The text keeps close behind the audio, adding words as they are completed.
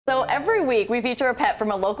So every week we feature a pet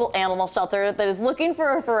from a local animal shelter that is looking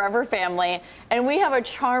for a forever family, and we have a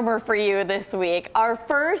charmer for you this week. Our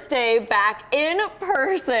first day back in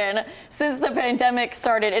person since the pandemic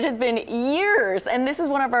started. It has been years, and this is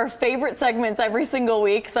one of our favorite segments every single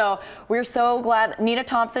week. So we're so glad Nina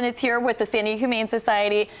Thompson is here with the San Diego Humane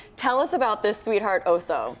Society. Tell us about this sweetheart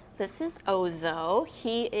Oso. This is Oso.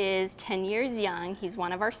 He is 10 years young. He's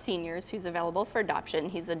one of our seniors who's available for adoption.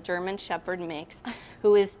 He's a German Shepherd mix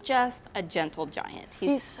who is just a gentle giant.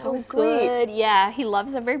 He's so good. sweet. Yeah, he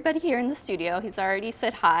loves everybody here in the studio. He's already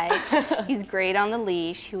said hi. He's great on the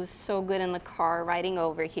leash. He was so good in the car riding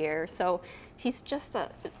over here. So he's just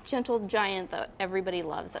a gentle giant that everybody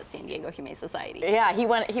loves at San Diego Humane Society. Yeah, he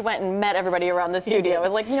went and met everybody around the studio. It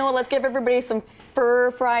was like, you know what, let's give everybody some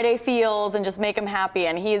Fur Friday feels and just make them happy.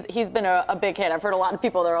 And he's been a big hit. I've heard a lot of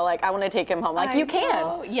people that are like, I want to take him home. Like, you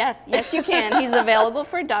can. Yes, you can. He's available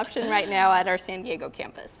for adoption right now at our San Diego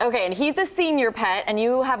campus. Okay, and he's a senior pet, and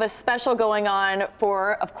you have a special going on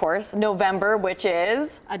for, of course, November, which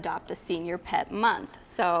is? Adopt a Senior Pet Month.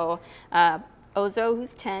 So Oso,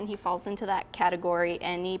 who's 10, he falls into that category.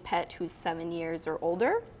 Any pet who's 7 years or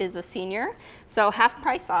older is a senior. So half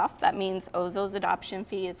price off. That means Ozo's adoption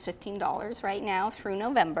fee is $15 right now through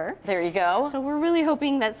November. There you go. So we're really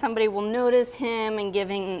hoping that somebody will notice him and give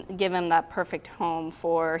him that perfect home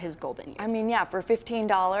for his golden years. I mean, yeah, for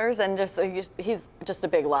 $15, and he's just a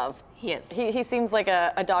big love. He is. He seems like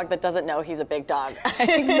a dog that doesn't know he's a big dog.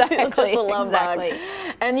 Exactly. Just a love exactly. bug.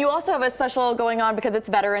 And you also have a special going on because it's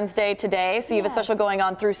Veterans Day today, so you have a special going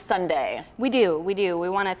on through Sunday. We do. We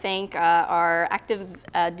want to thank our active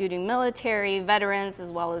duty military, veterans, as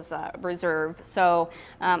well as reserve. So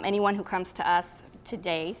anyone who comes to us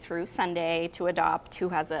today through Sunday to adopt who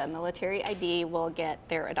has a military ID will get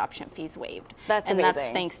their adoption fees waived. That's amazing. And that's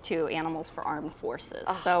amazing. thanks to Animals for Armed Forces.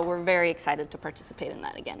 So we're very excited to participate in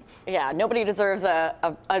that again. Yeah, nobody deserves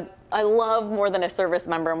a love more than a service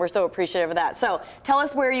member, and we're so appreciative of that. So tell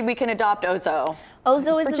us where we can adopt Oso.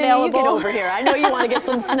 Oso is Virginia, available. you get over here. I know you want to get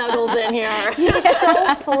some snuggles in here. He's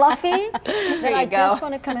so fluffy that I go. just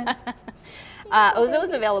want to come in. Oso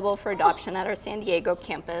is available for adoption at our San Diego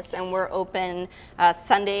campus, and we're open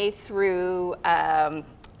Sunday through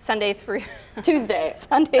Tuesday.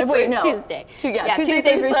 Sunday Wait, through no. Tuesday.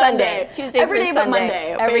 Tuesday through Sunday. Tuesday Every through day but Sunday.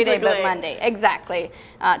 Monday, Every day basically. but Monday. Exactly.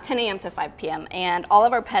 10 a.m. to 5 p.m. And all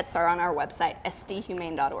of our pets are on our website,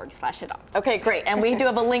 sdhumane.org/adopt. Okay, great. And we do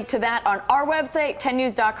have a link to that on our website,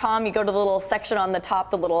 10news.com. You go to the little section on the top,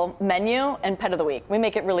 the little menu, and Pet of the Week. We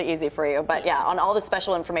make it really easy for you. But yeah, on all the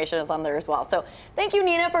special information is on there as well. So thank you,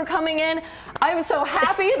 Nina, for coming in. I'm so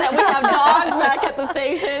happy that we have dogs back at the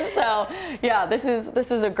station. So yeah, this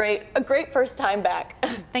is a great first time back.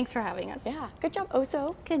 Thanks for having us. Yeah, good job,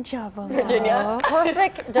 Oso. Good job, Oso. Virginia.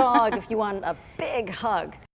 Perfect dog if you want a big hug.